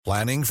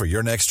Planning for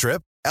your next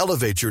trip?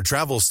 Elevate your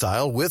travel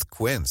style with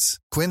Quince.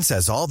 Quince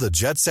has all the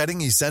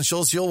jet-setting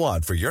essentials you'll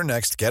want for your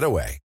next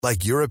getaway,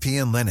 like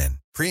European linen,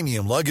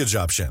 premium luggage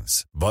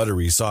options,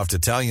 buttery soft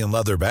Italian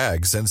leather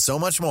bags, and so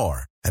much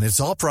more. And it's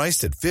all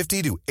priced at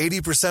 50 to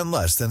 80%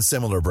 less than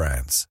similar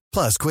brands.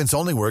 Plus, Quince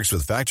only works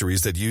with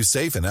factories that use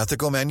safe and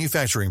ethical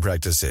manufacturing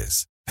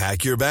practices.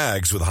 Pack your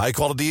bags with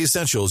high-quality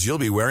essentials you'll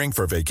be wearing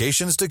for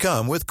vacations to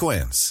come with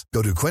Quince.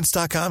 Go to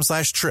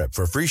quince.com/trip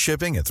for free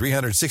shipping and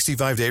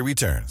 365-day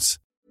returns.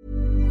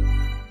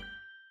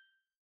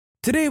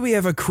 Today we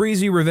have a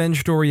crazy revenge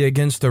story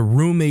against a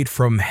roommate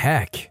from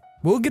heck.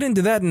 We'll get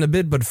into that in a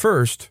bit, but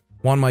first,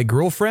 want my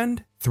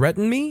girlfriend?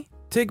 Threaten me?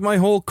 Take my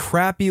whole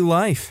crappy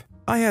life?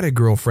 I had a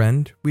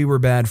girlfriend, we were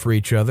bad for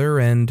each other,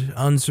 and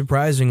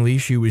unsurprisingly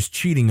she was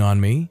cheating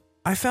on me.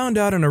 I found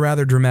out in a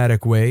rather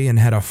dramatic way and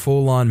had a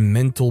full-on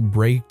mental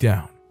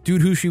breakdown.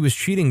 Dude who she was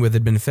cheating with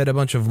had been fed a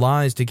bunch of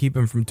lies to keep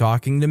him from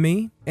talking to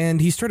me, and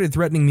he started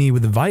threatening me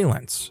with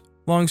violence.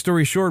 Long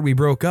story short, we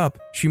broke up,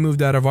 she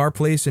moved out of our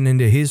place and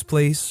into his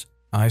place.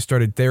 I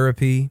started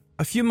therapy.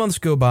 A few months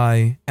go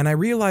by, and I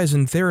realized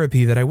in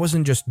therapy that I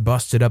wasn't just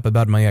busted up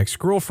about my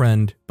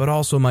ex-girlfriend, but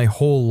also my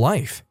whole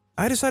life.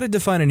 I decided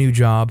to find a new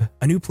job,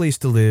 a new place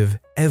to live,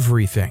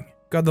 everything.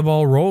 Got the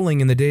ball rolling,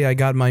 and the day I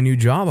got my new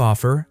job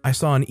offer, I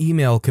saw an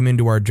email come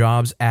into our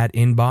jobs at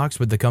inbox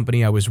with the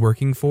company I was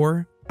working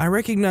for. I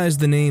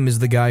recognized the name as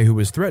the guy who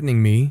was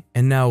threatening me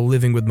and now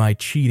living with my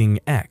cheating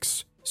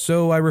ex.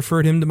 So I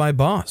referred him to my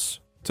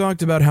boss.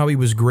 Talked about how he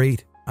was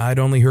great. I'd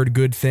only heard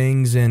good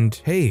things and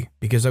hey,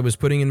 because I was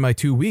putting in my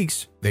 2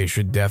 weeks, they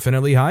should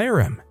definitely hire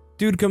him.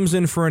 Dude comes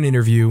in for an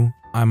interview.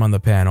 I'm on the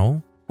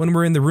panel. When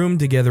we're in the room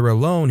together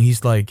alone,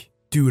 he's like,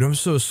 "Dude, I'm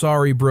so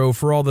sorry, bro,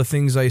 for all the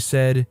things I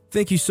said.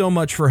 Thank you so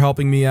much for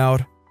helping me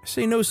out." I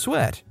say, "No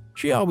sweat.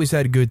 She always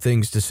had good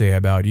things to say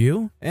about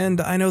you,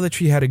 and I know that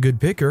she had a good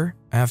picker.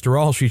 After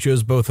all, she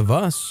chose both of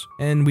us."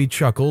 And we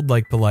chuckled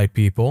like polite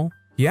people.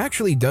 He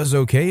actually does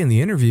okay in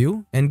the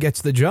interview and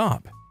gets the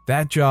job.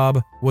 That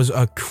job was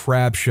a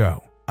crap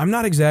show. I'm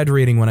not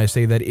exaggerating when I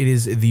say that it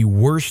is the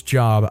worst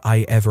job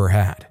I ever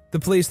had. The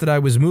place that I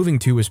was moving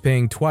to was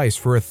paying twice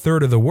for a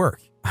third of the work.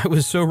 I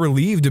was so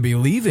relieved to be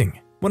leaving.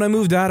 When I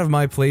moved out of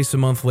my place a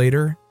month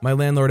later, my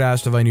landlord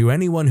asked if I knew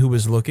anyone who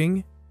was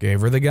looking.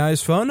 Gave her the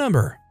guy's phone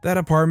number. That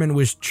apartment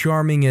was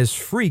charming as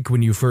freak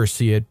when you first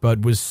see it,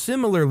 but was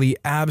similarly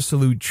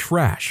absolute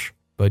trash.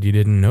 But you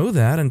didn't know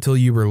that until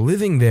you were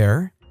living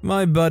there.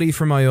 My buddy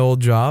from my old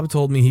job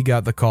told me he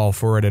got the call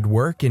for it at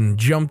work and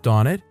jumped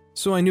on it,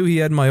 so I knew he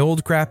had my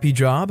old crappy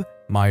job,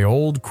 my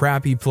old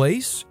crappy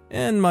place,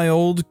 and my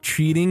old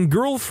cheating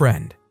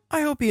girlfriend.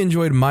 I hope he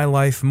enjoyed my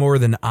life more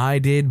than I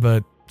did,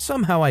 but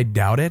somehow I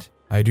doubt it.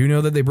 I do know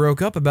that they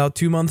broke up about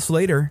 2 months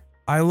later.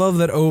 I love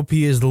that OP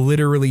is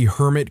literally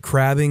hermit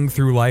crabbing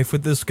through life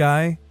with this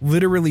guy,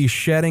 literally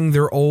shedding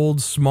their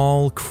old,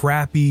 small,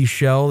 crappy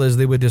shell as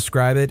they would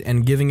describe it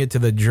and giving it to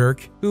the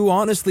jerk, who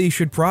honestly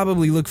should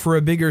probably look for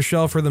a bigger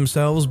shell for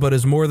themselves but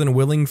is more than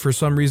willing for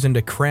some reason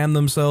to cram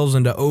themselves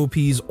into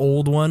OP's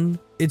old one.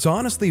 It's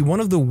honestly one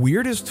of the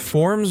weirdest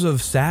forms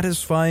of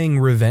satisfying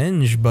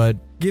revenge, but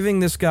giving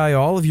this guy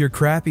all of your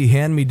crappy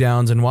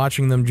hand-me-downs and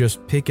watching them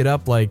just pick it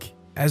up like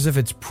as if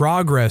it's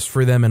progress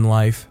for them in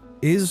life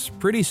is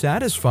pretty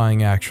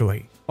satisfying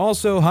actually.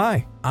 Also,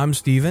 hi, I'm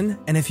Steven,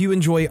 and if you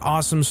enjoy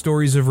awesome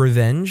stories of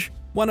revenge,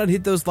 why not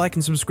hit those like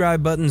and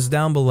subscribe buttons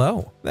down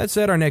below? That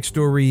said, our next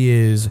story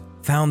is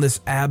found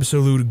this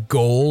absolute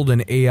gold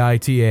in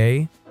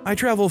AITA. I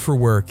travel for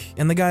work,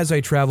 and the guys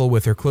I travel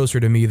with are closer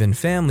to me than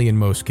family in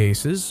most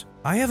cases.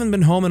 I haven't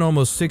been home in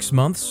almost 6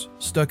 months,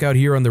 stuck out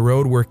here on the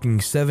road working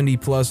 70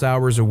 plus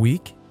hours a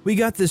week. We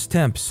got this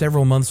temp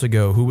several months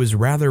ago who was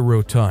rather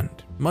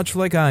rotund, much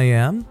like I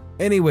am.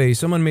 Anyway,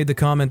 someone made the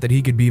comment that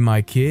he could be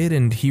my kid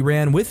and he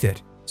ran with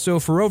it. So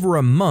for over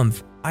a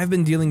month, I've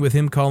been dealing with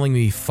him calling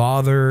me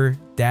father,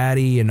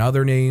 daddy, and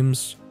other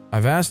names.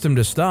 I've asked him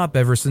to stop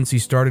ever since he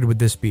started with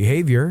this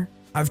behavior.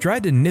 I've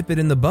tried to nip it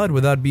in the bud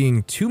without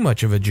being too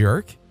much of a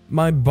jerk.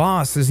 My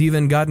boss has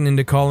even gotten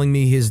into calling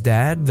me his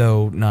dad,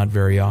 though not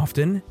very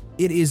often.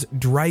 It is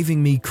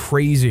driving me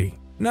crazy.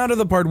 Not to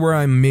the part where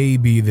I may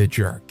be the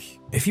jerk.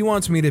 If he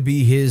wants me to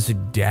be his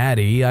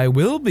daddy, I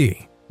will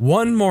be.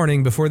 One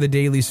morning before the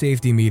daily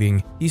safety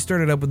meeting, he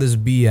started up with his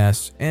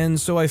BS, and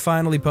so I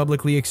finally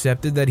publicly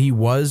accepted that he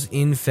was,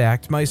 in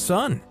fact, my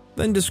son.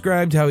 Then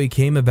described how he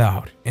came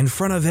about, in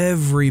front of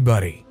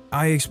everybody.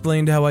 I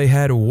explained how I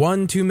had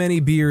one too many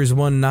beers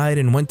one night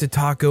and went to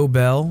Taco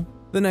Bell.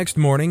 The next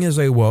morning, as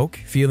I woke,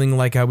 feeling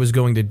like I was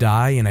going to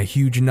die and a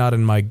huge knot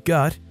in my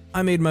gut,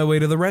 I made my way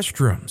to the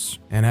restrooms.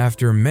 And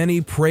after many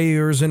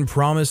prayers and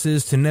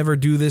promises to never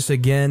do this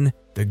again,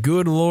 the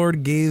good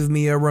Lord gave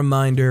me a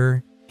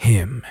reminder.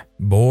 Him,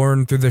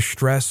 born through the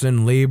stress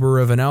and labor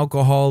of an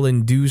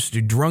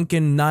alcohol-induced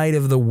drunken night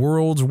of the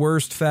world's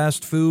worst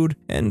fast food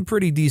and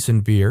pretty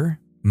decent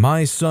beer,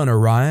 my son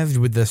arrived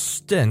with the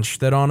stench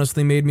that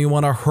honestly made me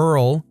want to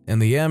hurl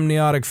and the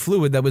amniotic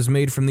fluid that was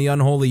made from the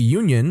unholy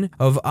union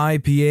of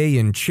IPA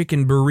and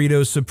chicken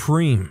burrito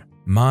supreme.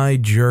 My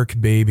jerk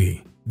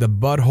baby. the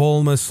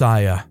Butthole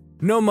Messiah.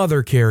 No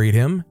mother carried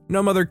him,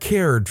 no mother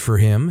cared for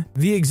him.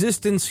 The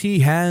existence he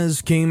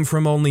has came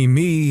from only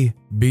me,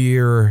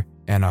 beer,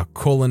 and a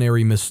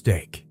culinary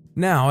mistake.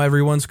 Now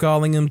everyone's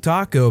calling him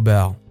Taco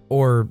Bell.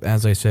 Or,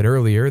 as I said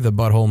earlier, the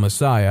Butthole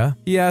Messiah.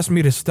 He asked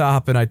me to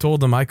stop and I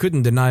told him I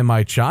couldn't deny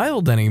my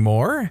child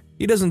anymore.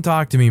 He doesn't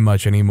talk to me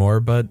much anymore,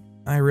 but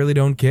I really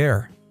don't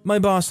care. My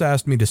boss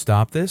asked me to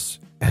stop this,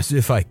 as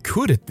if I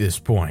could at this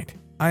point.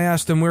 I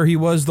asked him where he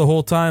was the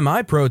whole time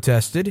I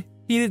protested.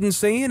 He didn't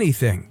say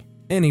anything.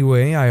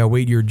 Anyway, I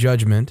await your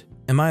judgment.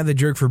 Am I the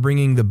jerk for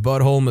bringing the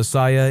Butthole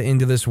Messiah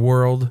into this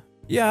world?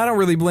 Yeah, I don't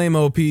really blame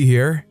OP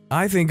here.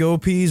 I think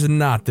OP's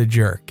not the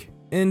jerk.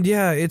 And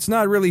yeah, it's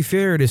not really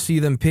fair to see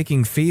them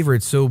picking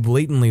favorites so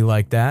blatantly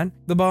like that.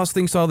 The boss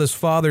thinks all this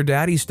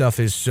father-daddy stuff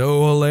is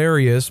so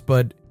hilarious,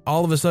 but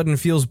all of a sudden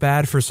feels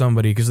bad for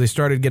somebody because they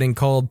started getting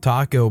called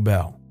Taco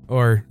Bell.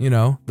 Or,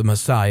 the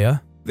Messiah.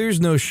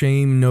 There's no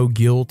shame, no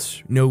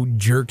guilt, no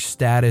jerk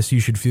status you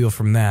should feel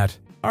from that.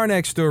 Our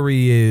next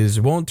story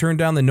is, won't turn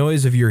down the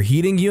noise of your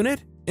heating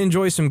unit?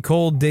 Enjoy some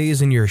cold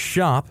days in your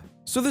shop.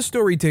 So this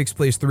story takes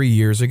place 3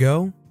 years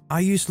ago. I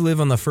used to live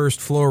on the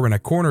first floor in a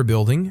corner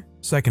building,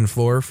 second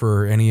floor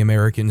for any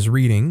Americans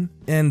reading,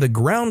 and the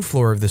ground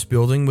floor of this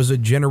building was a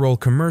general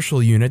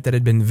commercial unit that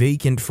had been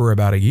vacant for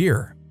about a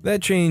year.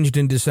 That changed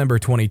in December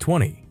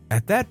 2020.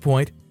 At that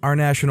point, our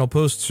National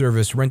Post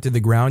Service rented the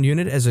ground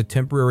unit as a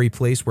temporary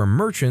place where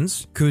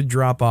merchants could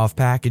drop off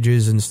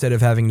packages instead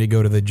of having to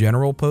go to the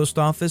general post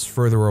office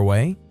further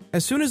away.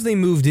 As soon as they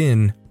moved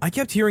in, I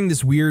kept hearing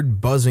this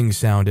weird buzzing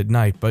sound at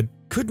night, but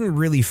couldn't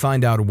really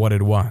find out what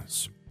it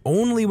was.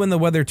 Only when the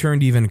weather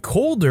turned even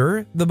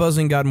colder, the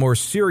buzzing got more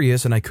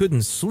serious and I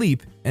couldn't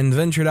sleep and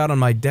ventured out on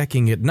my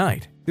decking at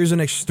night. There's an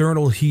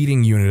external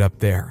heating unit up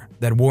there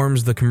that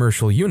warms the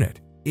commercial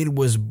unit. It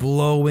was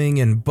blowing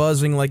and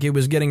buzzing like it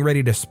was getting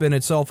ready to spin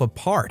itself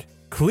apart.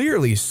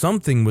 Clearly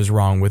something was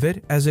wrong with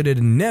it, as it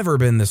had never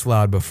been this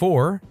loud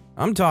before.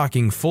 I'm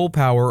talking full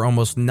power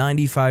almost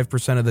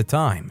 95% of the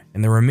time,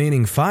 and the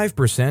remaining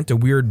 5% a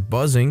weird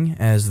buzzing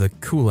as the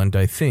coolant,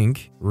 I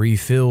think,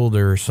 refilled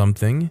or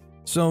something.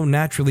 So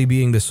naturally,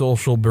 being the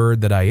social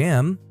bird that I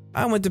am,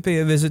 I went to pay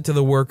a visit to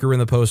the worker in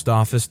the post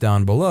office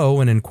down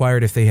below and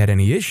inquired if they had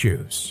any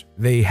issues.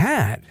 They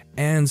had,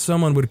 and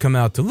someone would come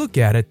out to look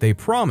at it, they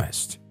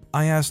promised.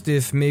 I asked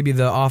if maybe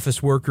the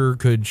office worker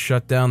could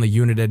shut down the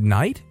unit at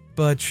night,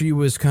 but she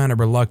was kind of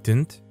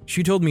reluctant.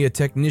 She told me a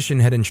technician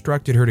had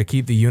instructed her to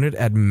keep the unit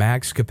at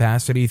max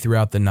capacity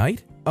throughout the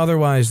night,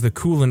 otherwise the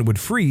coolant would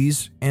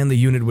freeze and the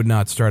unit would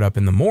not start up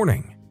in the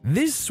morning.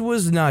 This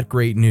was not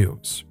great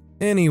news.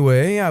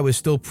 Anyway, I was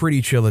still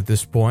pretty chill at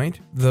this point,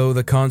 though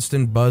the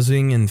constant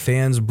buzzing and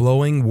fans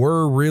blowing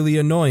were really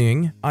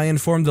annoying. I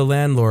informed the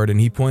landlord and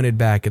he pointed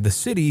back at the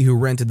city who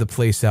rented the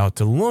place out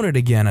to loan it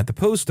again at the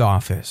post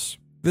office.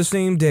 The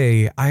same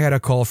day, I had a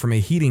call from a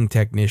heating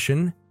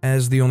technician,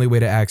 as the only way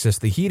to access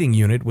the heating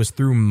unit was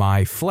through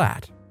my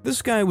flat.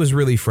 This guy was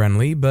really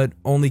friendly, but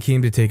only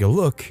came to take a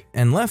look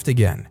and left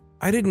again.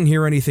 I didn't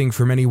hear anything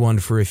from anyone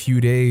for a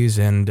few days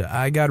and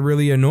I got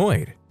really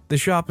annoyed. The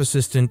shop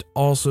assistant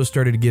also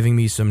started giving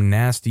me some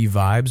nasty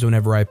vibes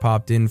whenever I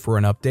popped in for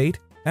an update.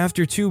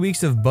 After 2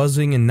 weeks of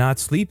buzzing and not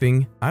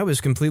sleeping, I was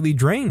completely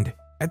drained.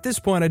 At this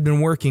point, I'd been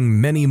working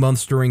many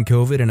months during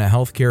COVID in a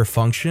healthcare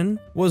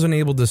function, wasn't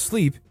able to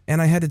sleep, and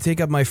I had to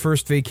take up my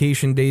first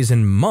vacation days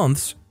in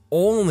months,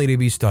 only to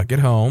be stuck at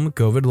home,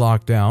 COVID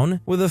lockdown,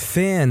 with a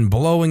fan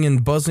blowing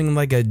and buzzing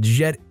like a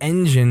jet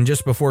engine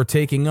just before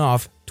taking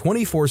off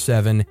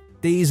 24/7,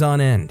 days on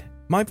end.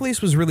 My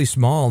place was really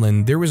small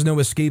and there was no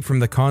escape from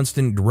the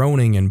constant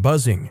droning and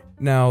buzzing.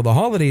 Now, the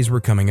holidays were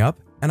coming up,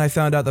 and I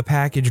found out the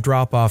package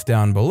drop-off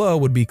down below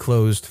would be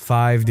closed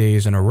 5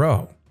 days in a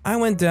row. I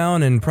went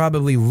down and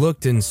probably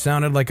looked and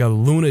sounded like a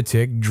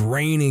lunatic,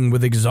 draining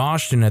with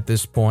exhaustion at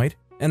this point,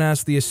 and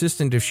asked the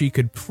assistant if she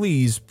could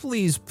please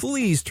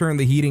turn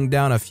the heating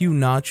down a few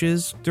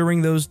notches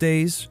during those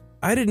days.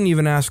 I didn't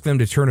even ask them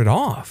to turn it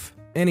off.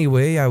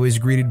 Anyway, I was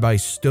greeted by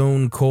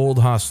stone-cold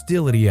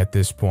hostility at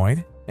this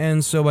point,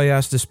 and so I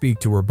asked to speak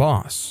to her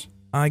boss.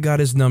 I got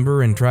his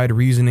number and tried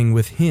reasoning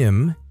with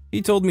him.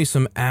 He told me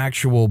some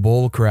actual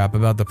bullcrap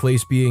about the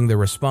place being the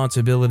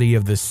responsibility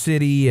of the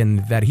city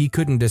and that he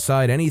couldn't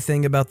decide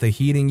anything about the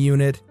heating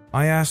unit.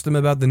 I asked him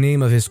about the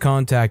name of his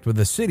contact with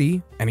the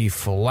city, and he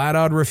flat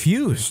out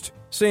refused,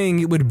 saying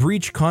it would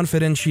breach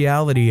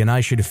confidentiality and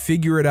I should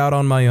figure it out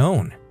on my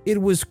own.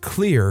 It was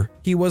clear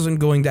he wasn't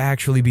going to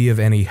actually be of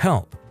any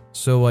help,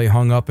 so I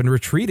hung up and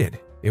retreated.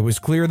 It was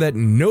clear that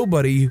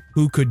nobody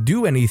who could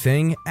do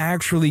anything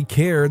actually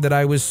cared that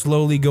I was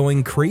slowly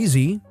going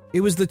crazy.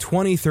 It was the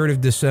 23rd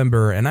of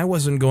December and I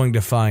wasn't going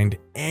to find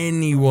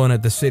anyone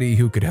at the city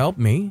who could help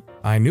me.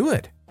 I knew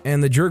it,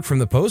 and the jerk from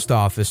the post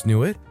office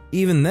knew it.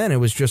 Even then, it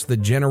was just the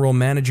general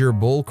manager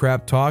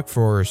bullcrap talk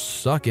for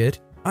suck it.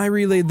 I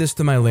relayed this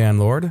to my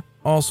landlord,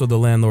 also the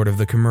landlord of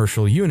the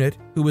commercial unit,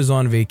 who was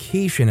on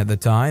vacation at the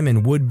time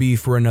and would be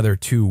for another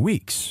 2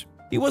 weeks.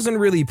 He wasn't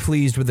really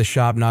pleased with the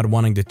shop not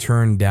wanting to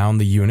turn down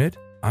the unit.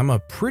 I'm a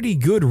pretty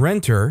good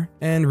renter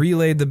and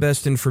relayed the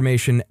best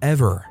information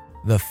ever.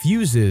 The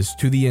fuses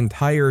to the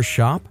entire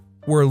shop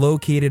were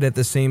located at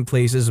the same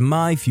place as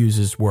my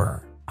fuses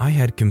were. I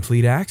had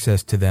complete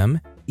access to them.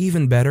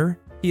 Even better,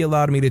 he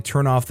allowed me to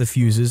turn off the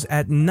fuses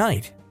at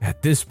night.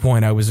 At this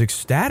point, I was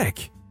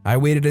ecstatic. I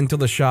waited until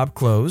the shop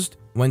closed,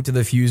 went to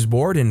the fuse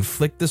board, and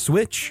flicked the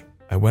switch.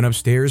 I went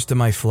upstairs to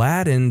my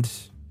flat and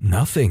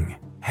nothing.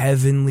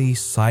 Heavenly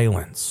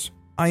silence.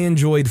 I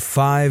enjoyed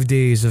 5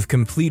 days of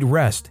complete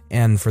rest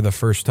and, for the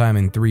first time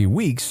in 3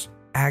 weeks,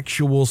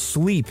 actual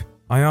sleep.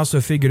 I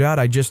also figured out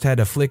I just had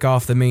to flick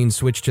off the main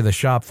switch to the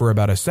shop for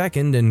about a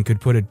second and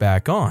could put it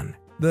back on.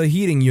 The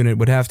heating unit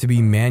would have to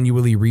be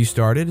manually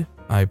restarted,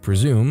 I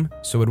presume,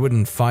 so it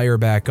wouldn't fire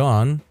back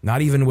on,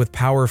 not even with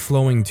power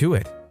flowing to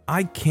it.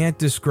 I can't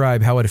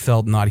describe how it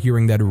felt not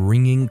hearing that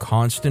ringing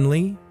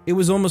constantly. It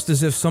was almost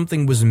as if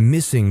something was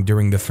missing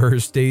during the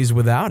first days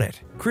without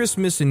it.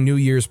 Christmas and New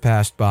Year's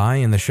passed by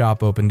and the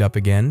shop opened up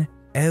again.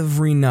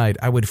 Every night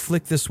I would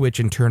flick the switch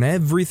and turn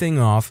everything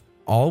off,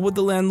 all with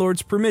the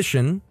landlord's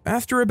permission.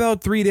 After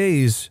about 3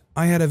 days,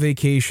 I had a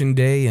vacation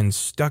day and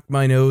stuck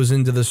my nose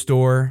into the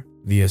store.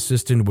 The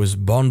assistant was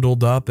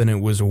bundled up and it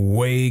was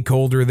way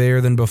colder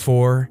there than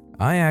before.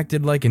 I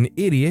acted like an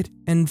idiot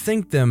and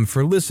thanked them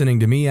for listening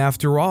to me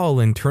after all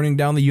and turning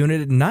down the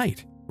unit at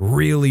night.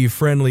 Really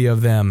friendly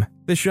of them.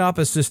 The shop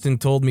assistant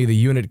told me the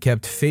unit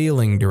kept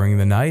failing during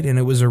the night and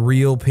it was a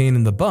real pain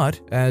in the butt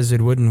as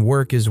it wouldn't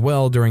work as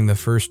well during the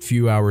first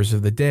few hours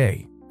of the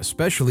day,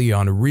 especially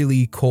on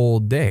really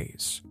cold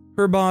days.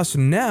 Her boss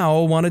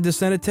now wanted to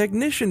send a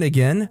technician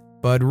again,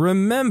 but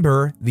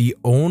remember, the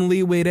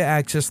only way to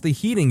access the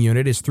heating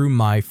unit is through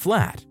my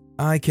flat.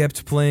 I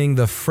kept playing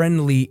the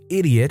friendly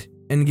idiot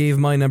and gave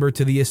my number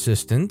to the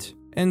assistant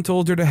and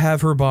told her to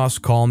have her boss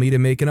call me to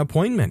make an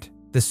appointment.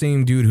 The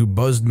same dude who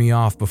buzzed me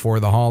off before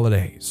the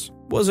holidays.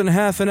 Wasn't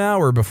half an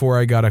hour before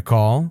I got a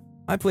call.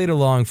 I played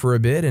along for a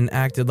bit and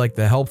acted like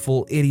the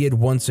helpful idiot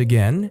once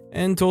again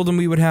and told him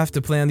we would have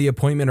to plan the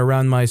appointment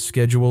around my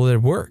schedule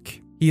at work.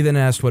 He then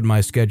asked what my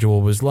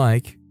schedule was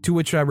like, to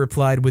which I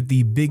replied with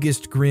the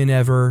biggest grin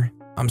ever,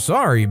 "I'm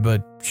sorry,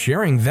 but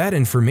sharing that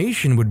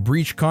information would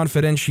breach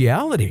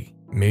confidentiality.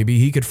 Maybe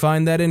he could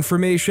find that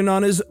information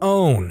on his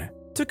own."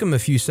 Took him a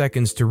few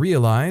seconds to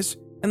realize,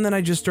 and then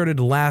I just started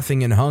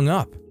laughing and hung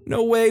up.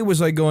 No way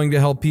was I going to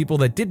help people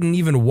that didn't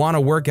even want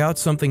to work out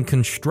something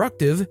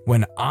constructive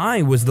when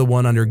I was the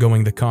one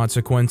undergoing the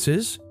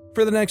consequences.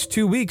 For the next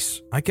 2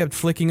 weeks, I kept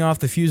flicking off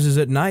the fuses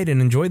at night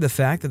and enjoyed the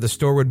fact that the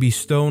store would be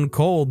stone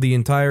cold the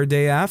entire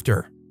day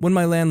after. When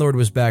my landlord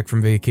was back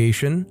from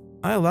vacation,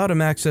 I allowed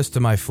him access to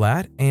my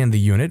flat and the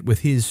unit with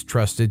his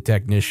trusted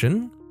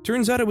technician.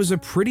 Turns out it was a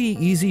pretty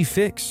easy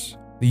fix.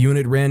 The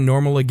unit ran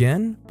normal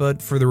again,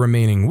 but for the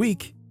remaining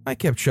week, I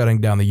kept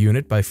shutting down the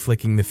unit by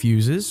flicking the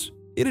fuses.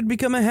 It had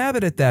become a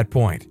habit at that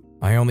point.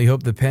 I only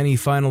hope the penny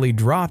finally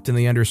dropped and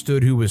they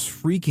understood who was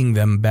freaking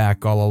them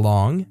back all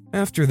along.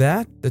 After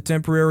that, the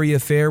temporary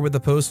affair with the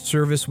post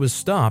service was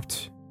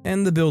stopped,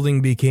 and the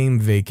building became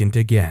vacant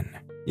again.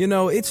 You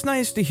know, it's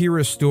nice to hear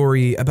a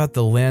story about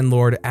the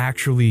landlord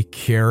actually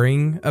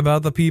caring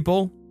about the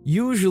people.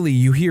 Usually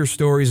you hear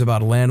stories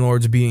about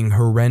landlords being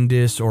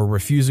horrendous or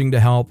refusing to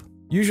help.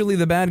 Usually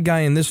the bad guy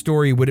in this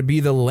story would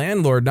be the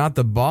landlord, not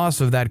the boss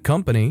of that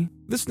company.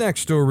 This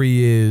next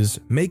story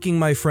is making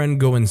my friend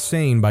go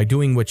insane by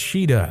doing what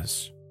she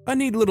does. A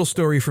neat little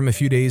story from a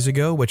few days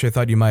ago, which I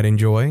thought you might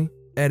enjoy.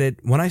 Edit,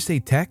 when I say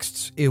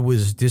texts, it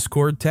was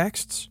Discord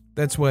texts.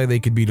 That's why they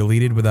could be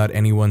deleted without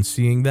anyone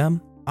seeing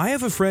them. I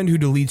have a friend who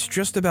deletes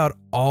just about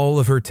all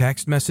of her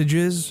text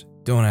messages.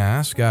 Don't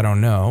ask, I don't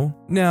know.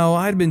 Now,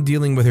 I'd been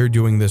dealing with her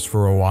doing this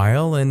for a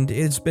while, and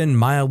it's been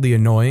mildly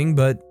annoying,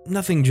 but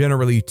nothing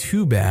generally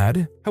too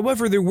bad.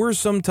 However, there were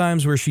some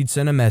times where she'd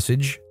send a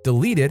message,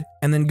 delete it,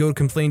 and then go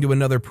complain to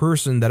another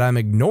person that I'm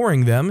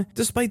ignoring them,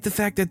 despite the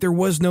fact that there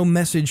was no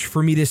message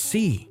for me to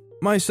see.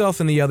 Myself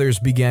and the others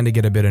began to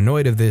get a bit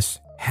annoyed of this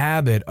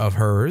habit of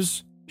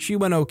hers. She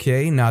went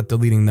okay not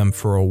deleting them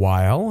for a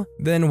while,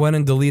 then went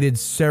and deleted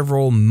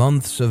several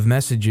months of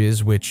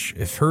messages, which,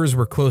 if hers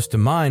were close to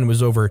mine,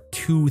 was over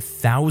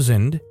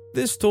 2,000.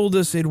 This told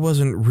us it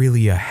wasn't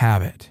really a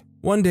habit.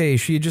 One day,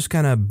 she had just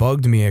kind of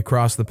bugged me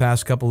across the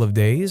past couple of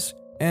days,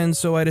 and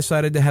so I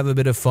decided to have a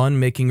bit of fun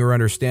making her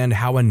understand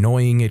how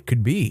annoying it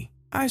could be.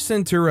 I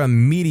sent her a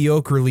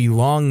mediocrely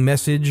long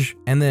message,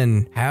 and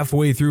then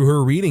halfway through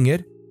her reading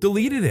it,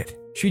 deleted it.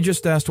 She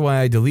just asked why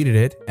I deleted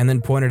it and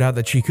then pointed out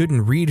that she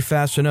couldn't read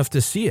fast enough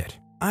to see it.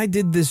 I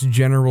did this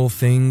general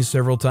thing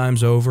several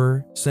times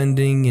over,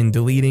 sending and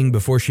deleting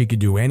before she could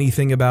do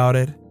anything about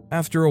it.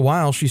 After a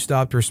while, she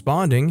stopped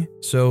responding,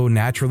 so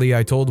naturally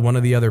I told one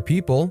of the other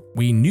people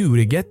we knew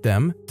to get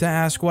them to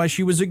ask why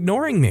she was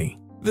ignoring me.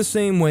 The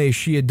same way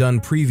she had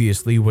done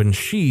previously when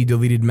she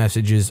deleted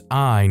messages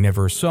I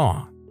never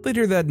saw.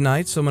 Later that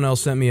night, someone else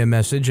sent me a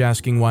message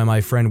asking why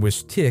my friend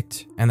was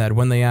ticked, and that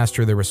when they asked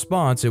her the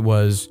response, it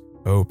was,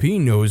 "OP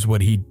knows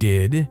what he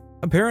did."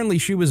 Apparently,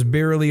 she was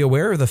barely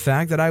aware of the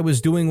fact that I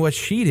was doing what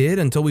she did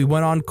until we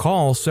went on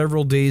call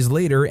several days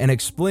later and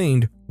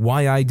explained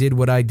why I did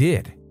what I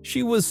did.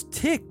 She was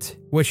ticked,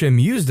 which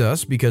amused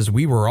us because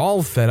we were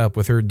all fed up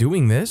with her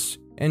doing this,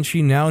 and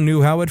she now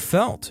knew how it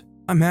felt.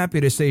 I'm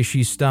happy to say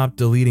she stopped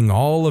deleting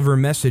all of her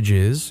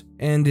messages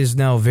and is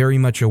now very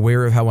much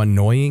aware of how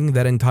annoying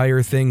that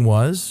entire thing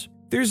was.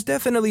 There's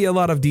definitely a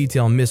lot of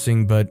detail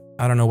missing, but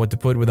I don't know what to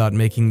put without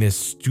making this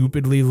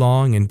stupidly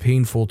long and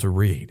painful to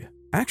read.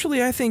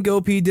 Actually, I think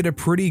OP did a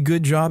pretty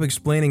good job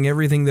explaining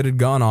everything that had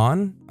gone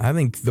on. I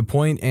think the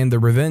point and the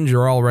revenge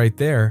are all right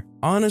there.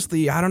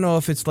 Honestly, I don't know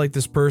if it's like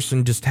this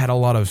person just had a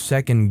lot of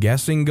second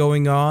guessing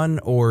going on,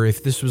 or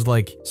if this was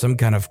like some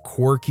kind of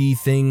quirky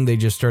thing they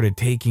just started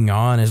taking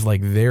on as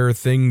like their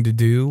thing to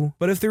do.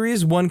 But if there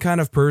is one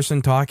kind of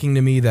person talking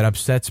to me that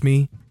upsets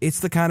me, it's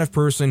the kind of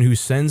person who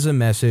sends a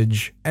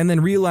message and then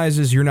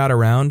realizes you're not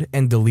around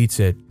and deletes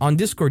it. On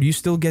Discord, you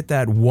still get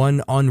that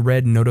one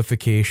unread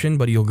notification,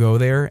 but you'll go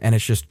there and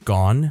it's just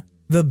gone.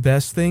 The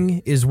best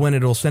thing is when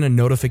it'll send a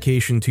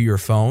notification to your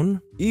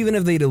phone, even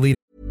if they delete.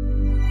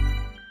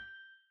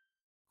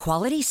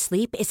 Quality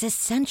sleep is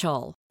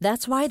essential.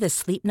 That's why the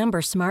Sleep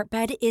Number Smart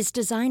Bed is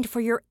designed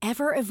for your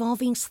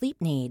ever-evolving sleep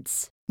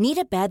needs. Need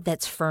a bed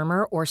that's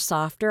firmer or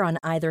softer on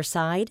either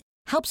side?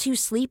 Helps you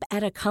sleep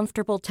at a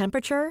comfortable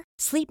temperature?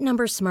 Sleep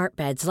Number Smart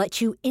Beds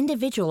let you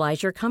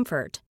individualize your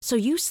comfort, so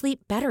you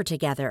sleep better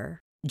together.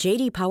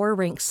 J.D. Power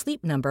ranks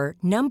Sleep Number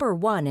number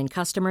 1 in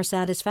customer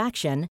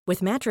satisfaction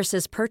with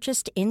mattresses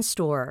purchased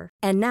in-store.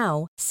 And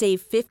now,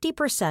 save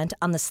 50%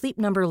 on the Sleep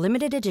Number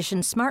Limited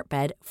Edition Smart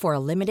Bed for a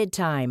limited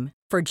time.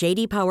 For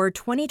J.D. Power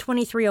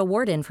 2023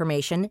 award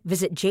information,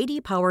 visit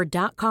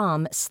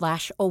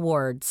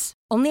jdpower.com/awards.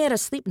 Only at a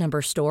Sleep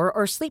Number store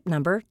or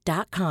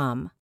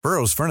sleepnumber.com.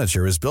 Burrow's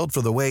furniture is built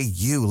for the way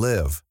you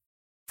live.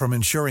 From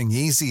ensuring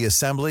easy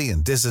assembly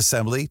and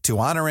disassembly to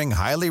honoring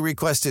highly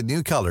requested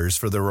new colors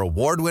for their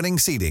award-winning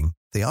seating,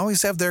 they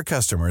always have their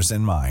customers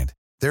in mind.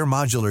 Their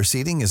modular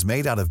seating is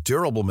made out of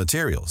durable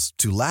materials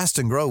to last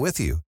and grow with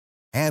you.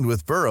 And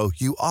with Burrow,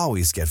 you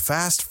always get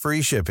fast,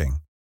 free shipping.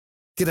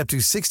 Get up to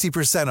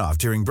 60% off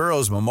during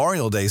Burrow's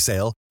Memorial Day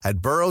sale at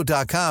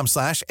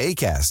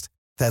burrow.com/ACAST.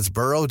 That's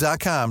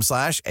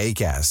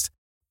burrow.com/ACAST.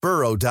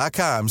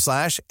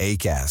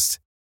 burrow.com/ACAST.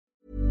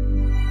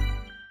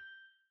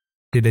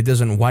 It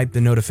doesn't wipe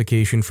the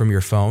notification from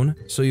your phone,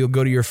 so you'll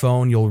go to your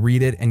phone, you'll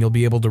read it, and you'll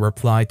be able to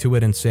reply to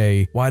it and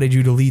say, why did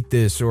you delete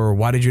this, or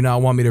why did you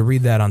not want me to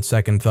read that on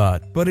second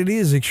thought? But it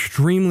is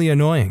extremely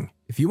annoying.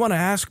 If you want to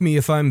ask me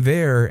if I'm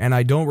there and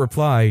I don't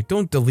reply,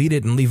 don't delete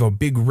it and leave a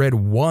big red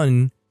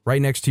 1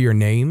 right next to your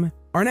name.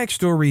 Our next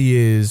story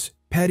is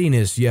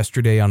pettiness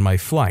yesterday on my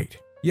flight.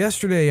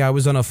 Yesterday, I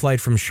was on a flight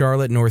from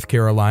Charlotte, North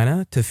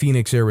Carolina to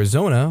Phoenix,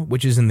 Arizona,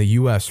 which is in the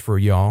US for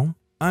y'all.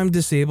 I'm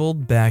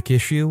disabled, back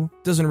issue,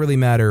 doesn't really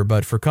matter,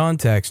 but for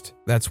context,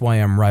 that's why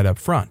I'm right up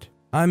front.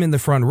 I'm in the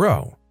front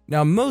row.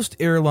 Now, most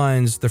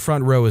airlines, the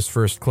front row is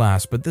first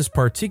class, but this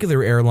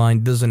particular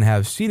airline doesn't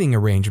have seating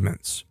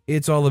arrangements.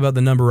 It's all about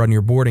the number on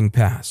your boarding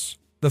pass.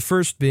 The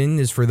first bin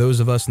is for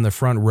those of us in the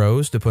front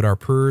rows to put our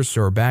purse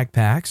or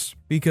backpacks,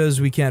 because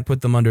we can't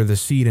put them under the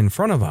seat in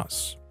front of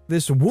us.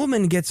 This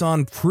woman gets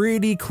on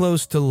pretty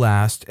close to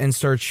last and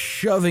starts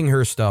shoving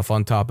her stuff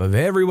on top of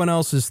everyone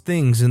else's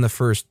things in the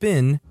first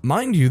bin.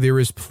 Mind you, there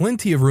is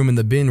plenty of room in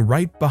the bin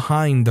right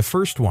behind the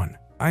first one.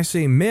 I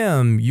say,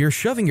 ma'am, you're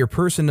shoving your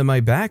purse into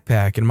my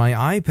backpack and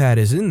my iPad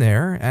is in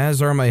there,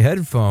 as are my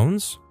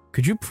headphones.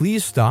 Could you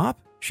please stop?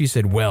 She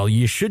said, well,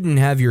 you shouldn't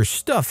have your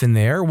stuff in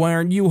there. Why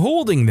aren't you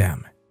holding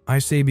them? I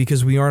say,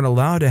 because we aren't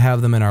allowed to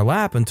have them in our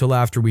lap until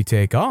after we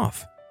take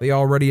off. They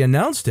already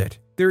announced it.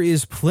 There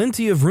is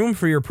plenty of room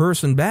for your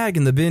purse and bag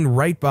in the bin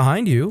right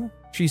behind you.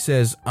 She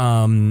says,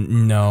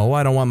 no,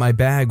 I don't want my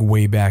bag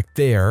way back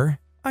there.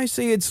 I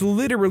say it's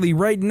literally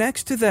right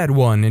next to that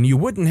one and you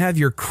wouldn't have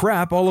your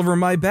crap all over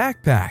my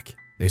backpack.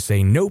 They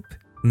say, nope,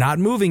 not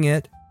moving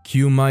it.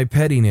 Cue my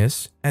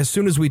pettiness. As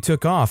soon as we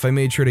took off, I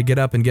made sure to get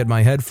up and get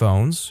my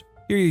headphones.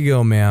 Here you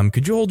go, ma'am.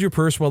 Could you hold your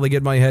purse while I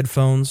get my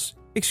headphones?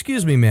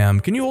 Excuse me,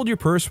 ma'am. Can you hold your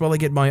purse while I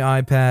get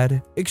my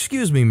iPad?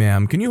 Excuse me,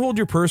 ma'am. Can you hold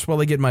your purse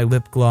while I get my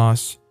lip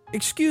gloss?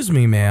 Excuse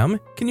me,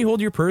 ma'am, can you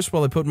hold your purse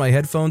while I put my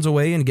headphones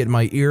away and get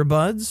my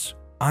earbuds?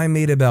 I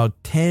made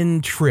about 10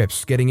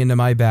 trips getting into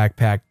my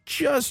backpack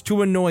just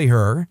to annoy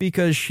her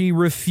because she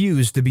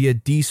refused to be a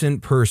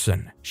decent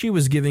person. She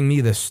was giving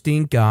me the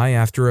stink eye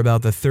after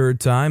about the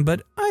third time,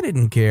 but I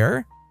didn't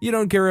care. You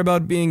don't care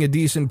about being a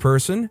decent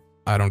person?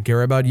 I don't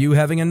care about you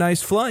having a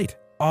nice flight.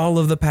 All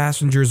of the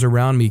passengers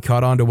around me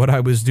caught on to what I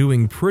was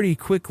doing pretty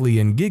quickly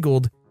and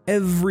giggled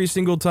every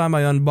single time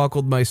I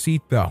unbuckled my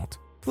seatbelt.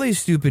 Play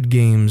stupid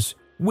games,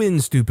 win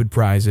stupid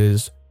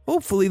prizes.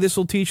 Hopefully this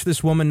will teach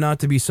this woman not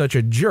to be such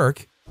a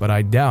jerk, but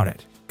I doubt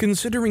it.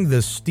 Considering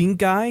the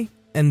stink eye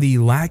and the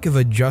lack of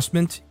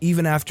adjustment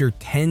even after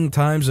 10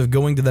 times of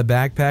going to the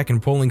backpack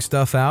and pulling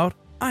stuff out,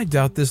 I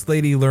doubt this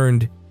lady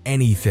learned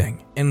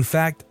anything. In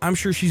fact, I'm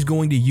sure she's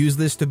going to use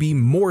this to be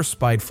more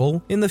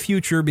spiteful in the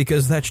future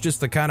because that's just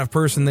the kind of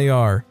person they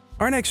are.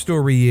 Our next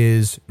story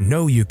is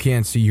No You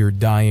Can't See Your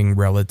Dying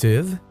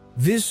Relative.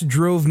 This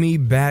drove me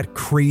bat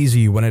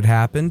crazy when it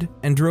happened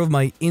and drove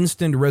my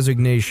instant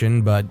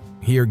resignation, but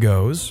here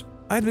goes.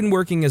 I'd been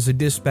working as a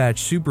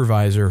dispatch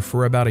supervisor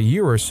for about a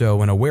year or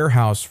so in a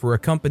warehouse for a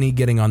company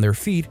getting on their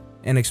feet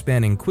and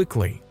expanding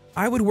quickly.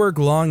 I would work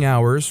long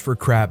hours for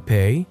crap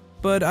pay,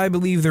 but I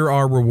believe there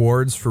are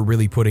rewards for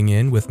really putting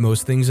in with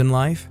most things in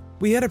life.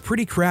 We had a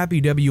pretty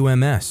crappy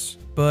WMS,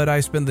 but I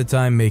spent the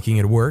time making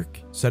it work,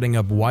 setting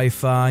up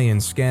Wi-Fi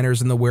and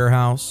scanners in the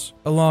warehouse,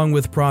 along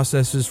with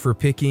processes for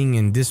picking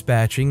and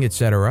dispatching,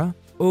 etc.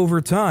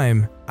 Over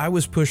time, I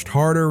was pushed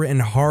harder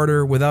and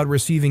harder without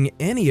receiving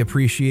any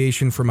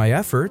appreciation for my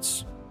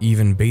efforts,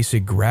 even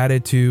basic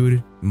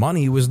gratitude.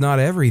 Money was not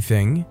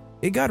everything.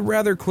 It got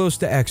rather close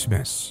to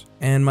Xmas,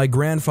 and my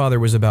grandfather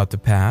was about to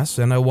pass,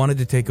 and I wanted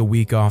to take a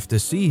week off to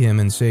see him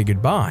and say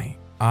goodbye.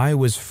 I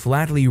was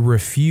flatly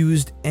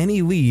refused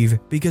any leave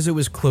because it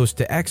was close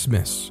to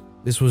Xmas.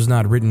 This was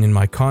not written in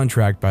my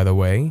contract, by the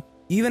way.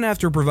 Even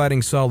after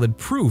providing solid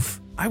proof,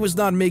 I was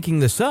not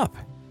making this up.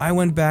 I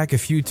went back a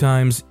few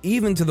times,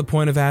 even to the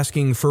point of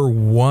asking for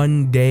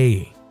 1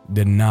 day.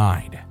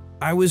 Denied.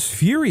 I was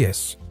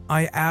furious.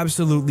 I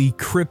absolutely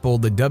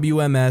crippled the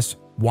WMS,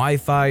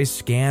 Wi-Fi,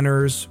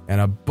 scanners,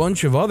 and a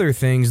bunch of other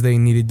things they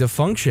needed to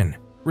function.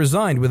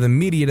 Resigned with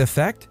immediate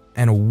effect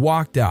and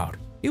walked out.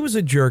 It was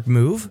a jerk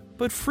move,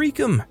 but freak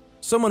 'em.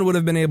 Someone would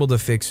have been able to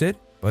fix it,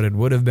 but it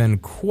would have been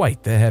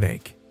quite the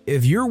headache.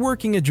 If you're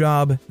working a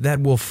job that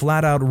will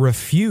flat out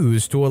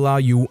refuse to allow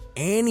you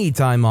any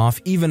time off,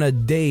 even a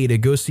day, to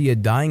go see a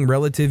dying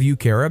relative you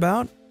care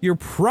about, you're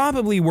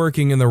probably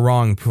working in the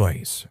wrong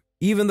place.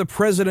 Even the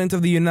President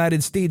of the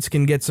United States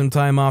can get some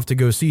time off to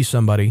go see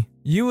somebody.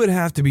 You would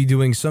have to be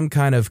doing some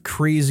kind of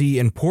crazy,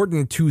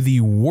 important to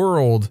the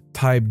world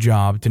type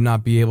job to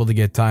not be able to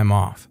get time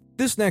off.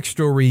 This next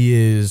story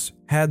is,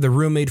 had the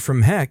roommate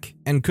from heck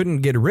and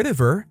couldn't get rid of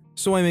her,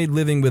 so I made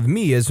living with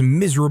me as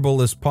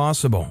miserable as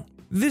possible.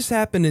 This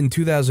happened in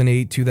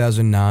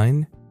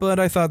 2008-2009, but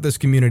I thought this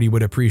community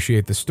would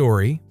appreciate the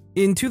story.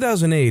 In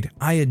 2008,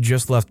 I had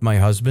just left my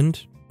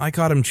husband. I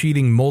caught him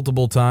cheating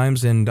multiple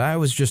times and I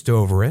was just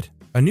over it.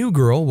 A new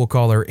girl, we'll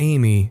call her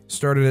Amy,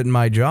 started at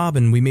my job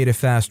and we made a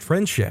fast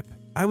friendship.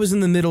 I was in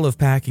the middle of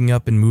packing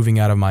up and moving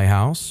out of my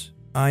house.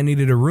 I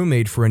needed a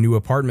roommate for a new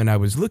apartment I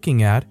was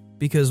looking at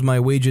because my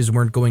wages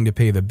weren't going to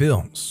pay the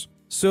bills.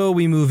 So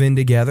we move in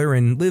together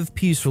and live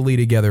peacefully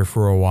together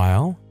for a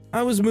while.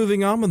 I was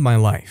moving on with my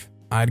life.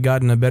 I'd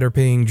gotten a better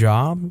paying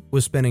job,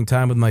 was spending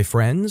time with my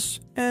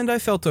friends, and I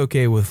felt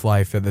okay with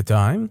life at the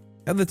time.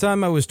 At the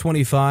time I was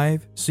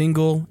 25,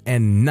 single,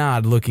 and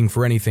not looking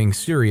for anything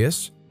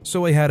serious,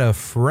 so I had a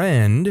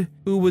friend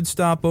who would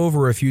stop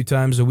over a few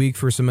times a week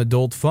for some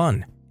adult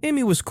fun.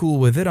 Amy was cool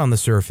with it on the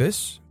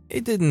surface.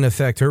 It didn't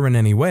affect her in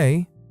any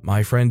way.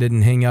 My friend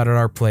didn't hang out at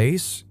our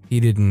place. He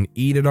didn't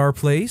eat at our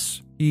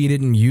place. He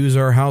didn't use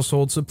our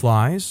household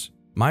supplies.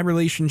 My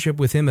relationship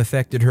with him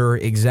affected her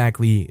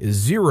exactly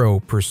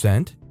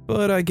 0%,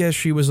 but I guess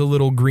she was a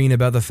little green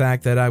about the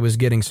fact that I was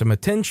getting some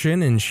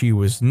attention and she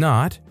was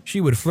not.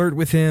 She would flirt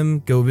with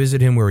him, go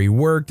visit him where he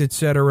worked,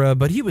 etc.,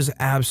 but he was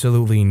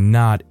absolutely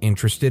not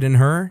interested in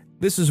her.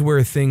 This is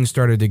where things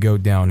started to go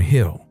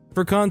downhill.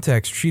 For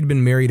context, she'd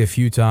been married a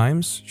few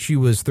times, she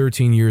was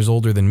 13 years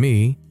older than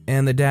me,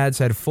 and the dads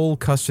had full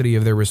custody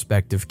of their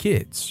respective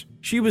kids.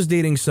 She was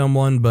dating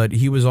someone, but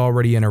he was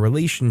already in a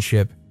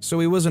relationship,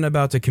 so he wasn't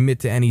about to commit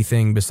to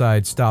anything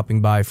besides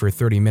stopping by for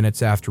 30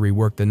 minutes after he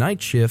worked the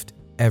night shift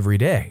every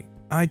day.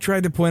 I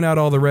tried to point out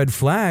all the red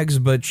flags,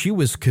 but she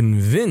was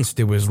convinced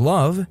it was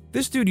love.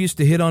 This dude used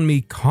to hit on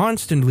me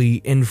constantly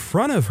in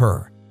front of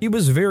her. He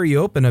was very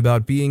open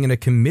about being in a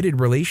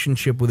committed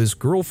relationship with his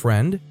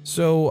girlfriend,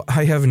 so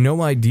I have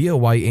no idea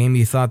why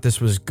Amy thought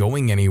this was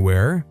going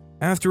anywhere.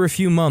 After a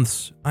few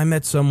months, I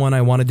met someone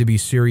I wanted to be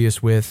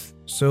serious with,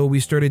 so we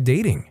started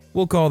dating.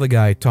 We'll call the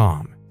guy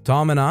Tom.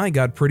 Tom and I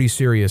got pretty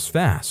serious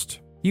fast.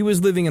 He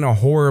was living in a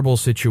horrible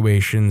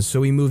situation,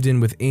 so he moved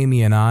in with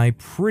Amy and I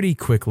pretty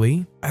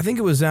quickly. I think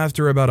it was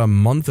after about a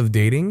month of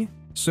dating.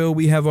 So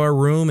we have our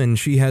room and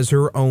she has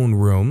her own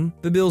room.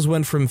 The bills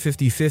went from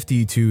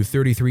 50-50 to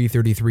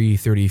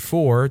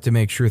 33-33-34 to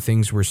make sure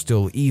things were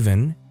still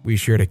even. We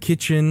shared a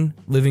kitchen,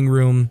 living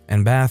room,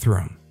 and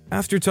bathroom.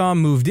 After Tom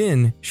moved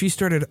in, she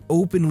started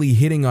openly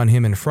hitting on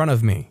him in front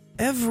of me.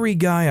 Every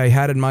guy I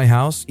had in my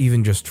house,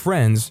 even just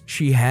friends,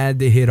 she had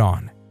to hit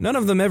on. None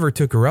of them ever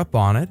took her up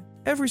on it.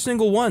 Every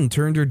single one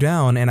turned her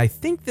down, and I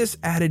think this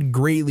added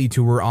greatly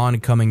to her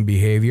oncoming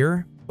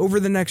behavior. Over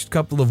the next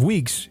couple of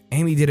weeks,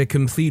 Amy did a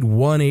complete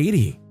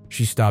 180.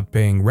 She stopped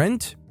paying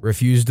rent,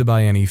 refused to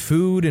buy any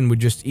food, and would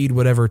just eat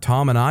whatever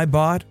Tom and I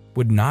bought,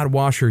 would not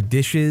wash her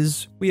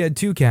dishes. We had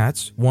 2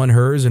 cats, one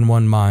hers and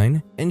one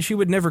mine, and she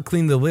would never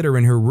clean the litter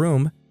in her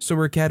room, so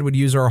her cat would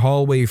use our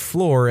hallway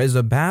floor as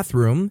a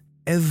bathroom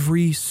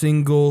every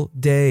single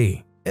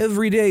day.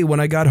 Every day when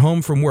I got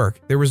home from work,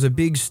 there was a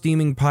big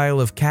steaming pile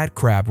of cat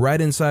crap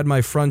right inside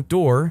my front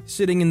door,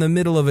 sitting in the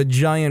middle of a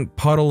giant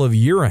puddle of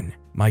urine.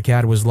 My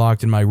cat was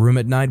locked in my room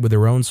at night with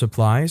her own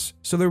supplies,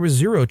 so there was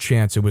zero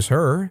chance it was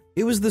her.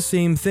 It was the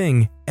same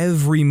thing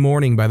every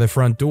morning by the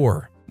front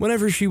door.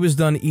 Whenever she was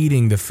done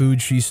eating the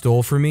food she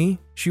stole from me,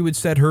 she would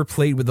set her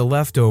plate with the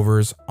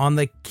leftovers on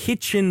the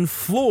kitchen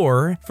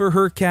floor for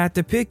her cat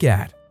to pick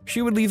at.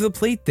 She would leave the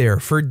plate there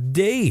for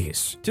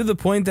days, to the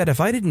point that if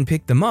I didn't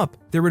pick them up,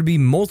 there would be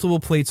multiple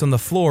plates on the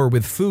floor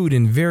with food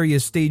in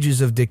various stages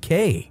of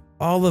decay.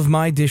 All of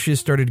my dishes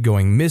started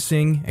going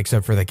missing,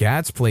 except for the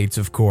cat's plates,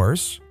 of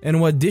course, and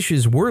what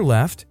dishes were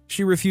left,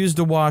 she refused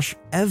to wash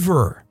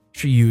ever.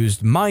 She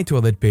used my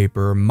toilet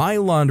paper, my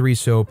laundry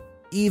soap,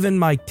 even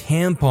my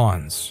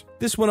tampons.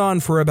 This went on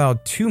for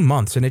about 2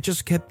 months and it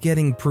just kept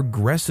getting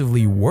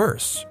progressively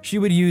worse. She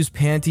would use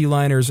panty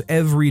liners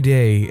every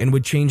day and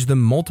would change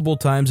them multiple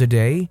times a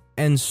day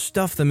and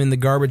stuff them in the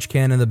garbage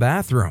can in the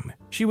bathroom.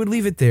 She would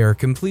leave it there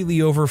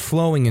completely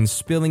overflowing and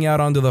spilling out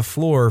onto the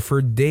floor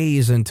for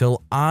days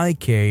until I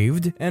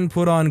caved and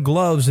put on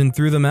gloves and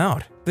threw them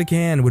out. The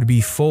can would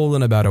be full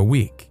in about a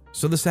week,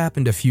 so this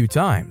happened a few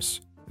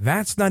times.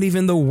 That's not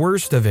even the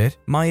worst of it.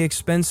 My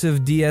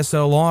expensive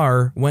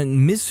DSLR went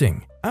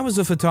missing. I was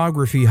a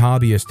photography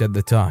hobbyist at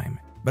the time,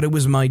 but it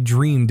was my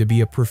dream to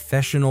be a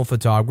professional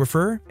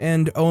photographer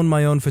and own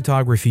my own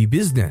photography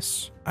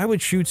business. I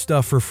would shoot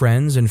stuff for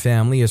friends and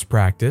family as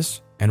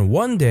practice, and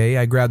one day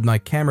I grabbed my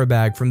camera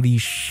bag from the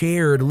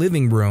shared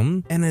living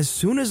room, and as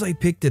soon as I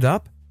picked it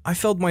up, I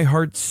felt my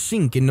heart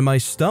sink into my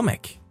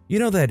stomach. You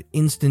know that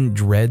instant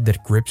dread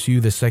that grips you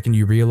the second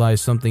you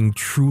realize something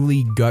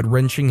truly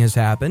gut-wrenching has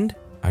happened?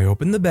 I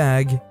opened the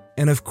bag,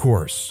 and of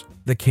course,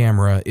 the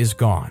camera is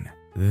gone.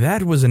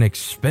 That was an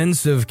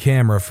expensive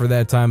camera for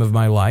that time of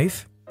my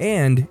life,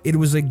 and it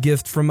was a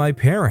gift from my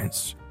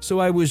parents, so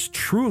I was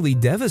truly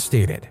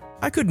devastated.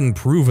 I couldn't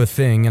prove a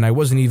thing, and I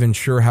wasn't even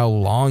sure how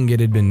long it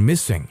had been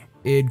missing.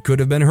 It could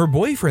have been her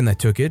boyfriend that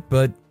took it,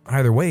 but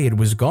either way, it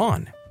was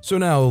gone. So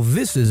now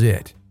this is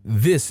it.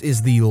 This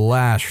is the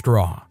last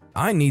straw.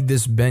 I need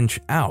this bench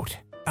out.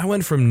 I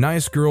went from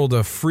nice girl to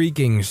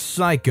freaking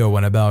psycho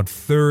in about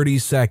 30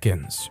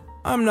 seconds.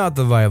 I'm not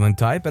the violent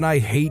type, and I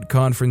hate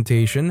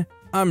confrontation.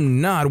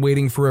 I'm not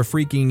waiting for a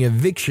freaking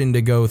eviction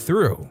to go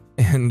through,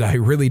 and I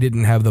really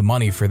didn't have the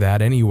money for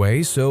that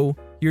anyway, so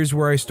here's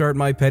where I start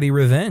my petty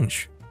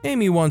revenge.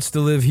 Amy wants to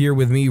live here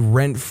with me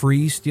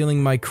rent-free,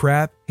 stealing my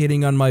crap,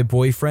 hitting on my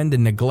boyfriend,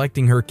 and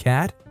neglecting her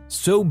cat.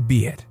 So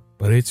be it,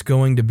 but it's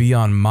going to be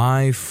on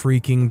my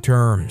freaking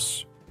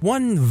terms.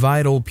 One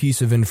vital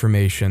piece of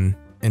information: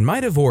 in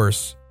my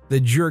divorce, the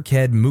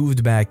jerkhead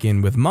moved back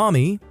in with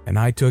mommy, and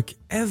I took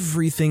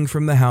everything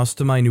from the house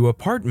to my new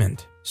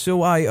apartment.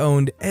 So I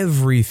owned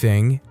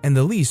everything, and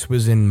the lease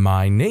was in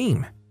my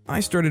name.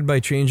 I started by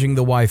changing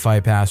the Wi-Fi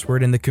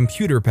password and the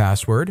computer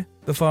password.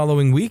 The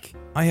following week,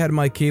 I had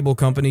my cable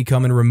company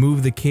come and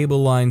remove the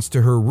cable lines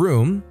to her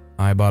room.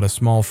 I bought a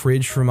small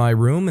fridge for my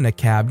room and a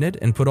cabinet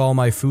and put all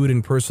my food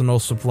and personal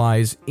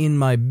supplies in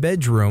my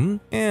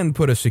bedroom and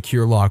put a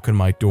secure lock on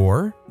my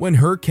door. When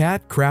her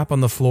cat crapped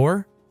on the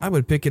floor, I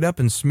would pick it up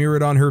and smear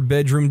it on her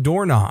bedroom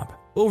doorknob.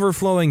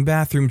 Overflowing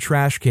bathroom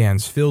trash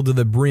cans filled to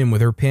the brim with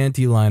her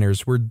panty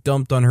liners were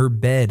dumped on her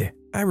bed.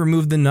 I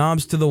removed the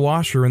knobs to the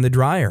washer and the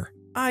dryer.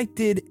 I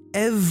did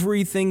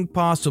everything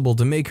possible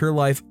to make her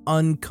life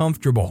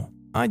uncomfortable.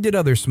 I did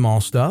other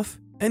small stuff,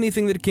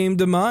 anything that came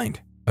to mind.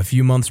 A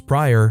few months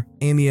prior,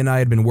 Amy and I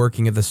had been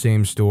working at the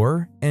same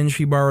store, and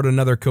she borrowed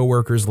another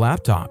coworker's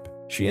laptop.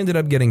 She ended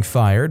up getting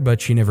fired, but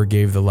she never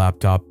gave the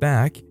laptop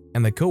back,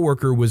 and the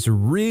coworker was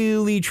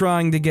really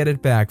trying to get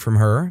it back from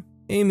her.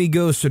 Amy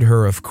ghosted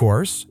her, of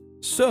course.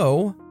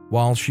 So,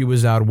 while she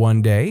was out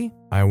one day,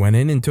 I went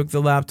in and took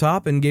the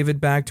laptop and gave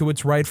it back to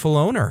its rightful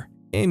owner.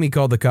 Amy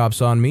called the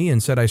cops on me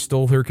and said I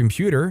stole her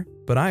computer,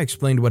 but I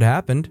explained what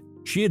happened.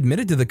 She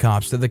admitted to the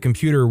cops that the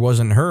computer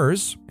wasn't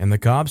hers, and the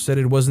cops said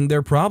it wasn't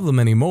their problem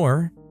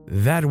anymore.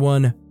 That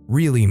one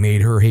really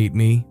made her hate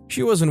me.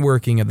 She wasn't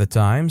working at the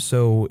time,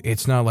 so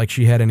it's not like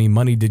she had any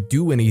money to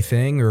do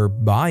anything or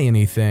buy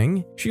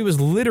anything. She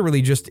was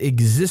literally just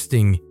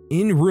existing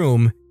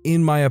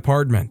in my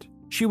apartment.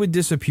 She would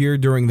disappear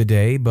during the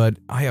day, but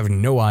I have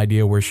no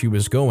idea where she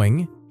was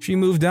going. She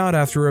moved out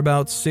after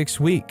about 6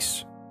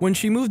 weeks. When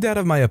she moved out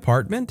of my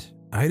apartment,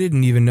 I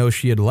didn't even know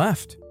she had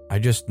left. I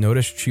just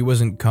noticed she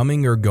wasn't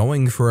coming or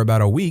going for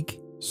about a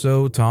week,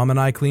 so Tom and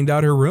I cleaned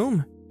out her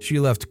room. She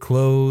left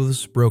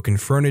clothes, broken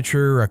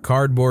furniture, a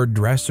cardboard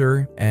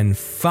dresser, and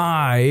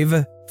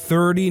 5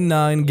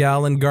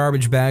 39-gallon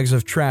garbage bags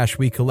of trash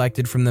we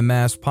collected from the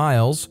mass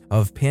piles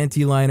of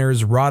panty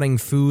liners, rotting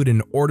food,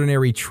 and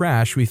ordinary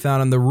trash we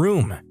found in the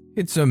room.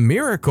 It's a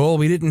miracle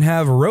we didn't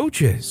have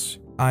roaches.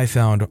 I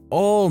found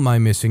all my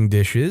missing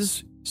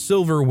dishes,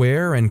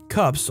 silverware, and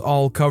cups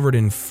all covered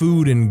in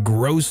food and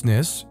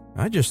grossness.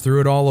 I just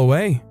threw it all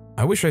away.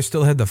 I wish I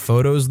still had the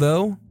photos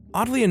though.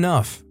 Oddly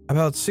enough,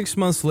 about 6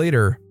 months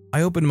later,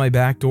 I opened my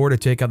back door to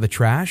take out the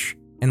trash,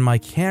 and my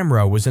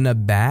camera was in a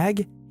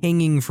bag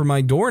hanging from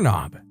my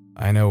doorknob.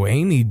 I know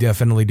Amy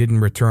definitely didn't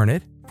return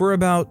it. For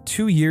about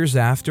 2 years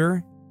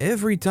after,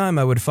 every time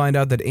I would find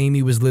out that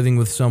Amy was living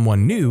with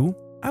someone new,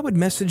 I would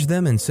message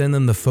them and send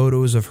them the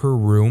photos of her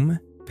room,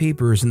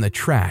 papers in the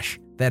trash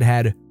that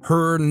had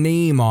her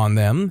name on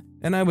them,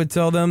 and I would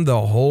tell them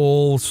the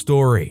whole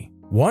story.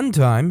 One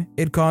time,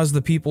 it caused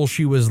the people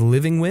she was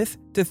living with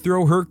to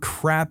throw her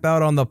crap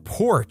out on the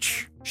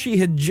porch. She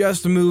had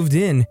just moved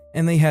in,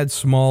 and they had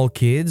small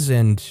kids,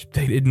 and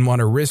they didn't want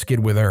to risk it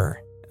with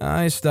her.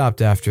 I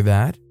stopped after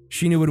that.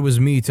 She knew it was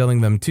me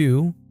telling them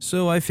too,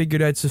 so I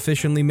figured I'd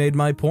sufficiently made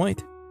my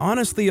point.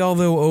 Honestly,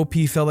 although OP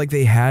felt like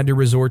they had to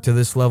resort to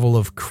this level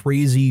of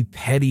crazy,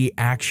 petty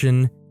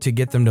action to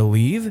get them to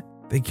leave,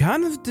 they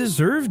kind of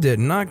deserved it,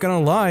 not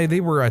gonna lie,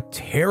 they were a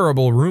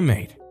terrible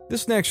roommate.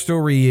 This next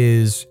story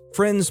is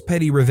Friends'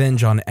 Petty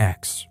Revenge on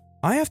Ex.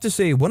 I have to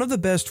say, one of the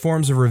best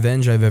forms of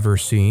revenge I've ever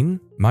seen.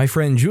 My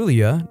friend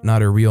Julia,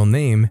 not her real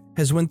name,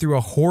 has went through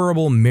a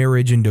horrible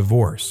marriage and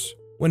divorce.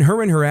 When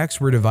her and her ex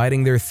were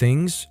dividing their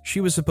things,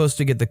 she was supposed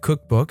to get the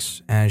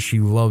cookbooks, as she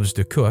loves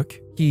to cook.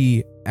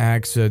 He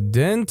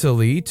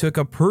accidentally took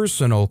a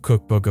personal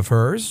cookbook of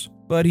hers,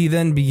 but he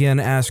then began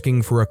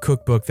asking for a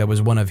cookbook that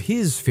was one of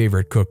his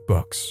favorite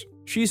cookbooks.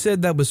 She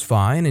said that was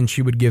fine and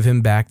she would give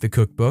him back the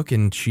cookbook,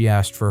 and she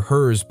asked for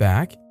hers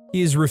back.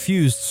 He has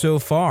refused so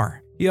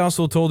far. He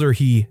also told her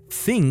he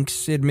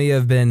thinks it may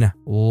have been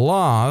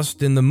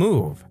lost in the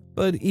move,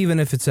 but even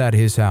if it's at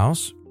his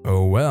house,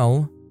 oh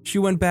well. She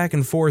went back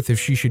and forth if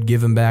she should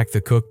give him back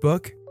the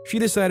cookbook. She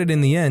decided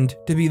in the end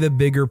to be the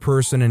bigger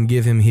person and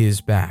give him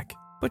his back.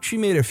 But she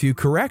made a few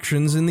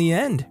corrections in the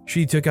end.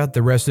 She took out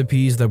the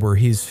recipes that were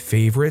his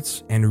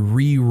favorites and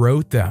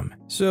rewrote them.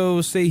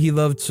 So say he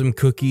loved some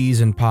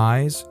cookies and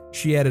pies,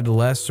 she added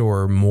less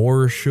or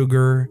more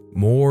sugar,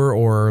 more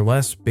or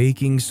less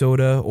baking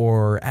soda,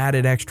 or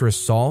added extra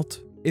salt.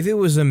 If it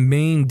was a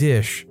main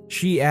dish,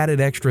 she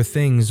added extra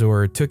things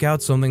or took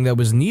out something that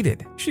was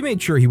needed. She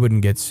made sure he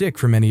wouldn't get sick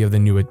from any of the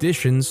new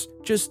additions,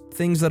 just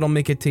things that'll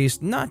make it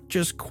taste not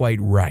just quite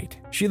right.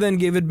 She then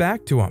gave it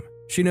back to him.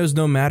 She knows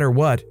no matter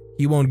what,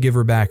 he won't give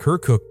her back her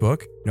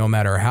cookbook, no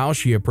matter how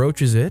she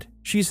approaches it.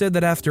 She said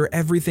that after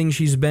everything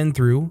she's been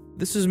through,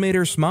 this has made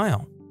her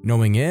smile,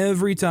 knowing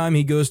every time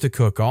he goes to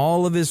cook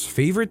all of his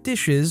favorite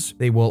dishes,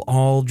 they will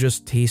all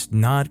just taste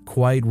not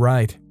quite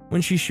right.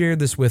 When she shared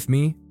this with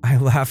me, I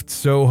laughed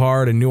so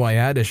hard and knew I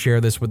had to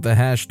share this with the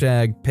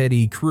hashtag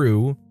petty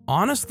crew.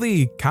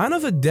 Honestly, kind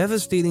of a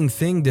devastating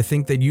thing to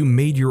think that you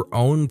made your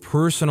own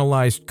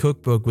personalized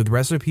cookbook with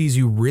recipes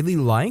you really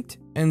liked,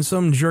 and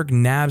some jerk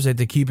nabs had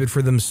to keep it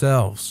for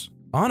themselves.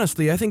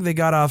 Honestly, I think they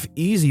got off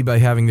easy by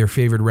having their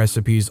favorite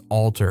recipes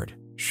altered.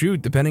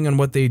 Shoot, depending on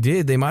what they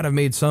did, they might have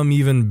made some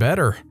even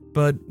better.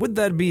 But with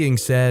that being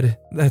said,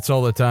 that's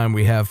all the time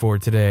we have for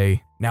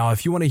today. Now,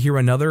 if you want to hear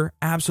another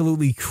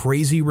absolutely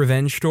crazy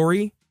revenge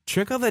story,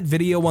 check out that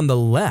video on the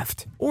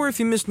left. Or if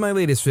you missed my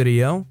latest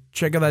video,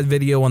 check out that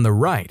video on the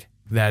right.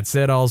 That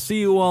said, I'll see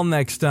you all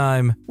next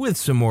time with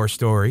some more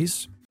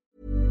stories.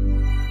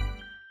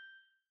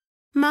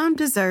 Mom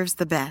deserves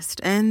the best,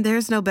 and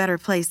there's no better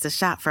place to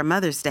shop for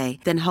Mother's Day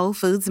than Whole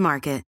Foods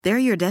Market. They're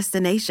your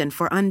destination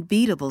for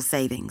unbeatable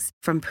savings,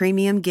 from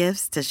premium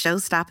gifts to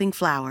show-stopping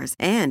flowers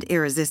and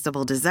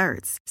irresistible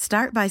desserts.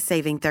 Start by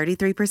saving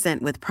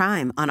 33% with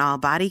Prime on all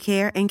body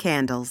care and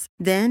candles.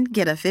 Then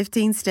get a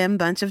 15-stem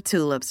bunch of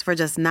tulips for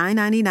just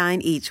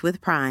 $9.99 each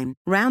with Prime.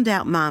 Round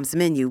out Mom's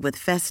menu with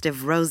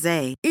festive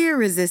rosé,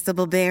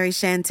 irresistible berry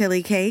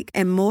chantilly cake,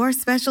 and more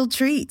special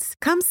treats.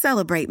 Come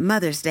celebrate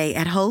Mother's Day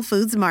at Whole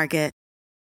Foods Market.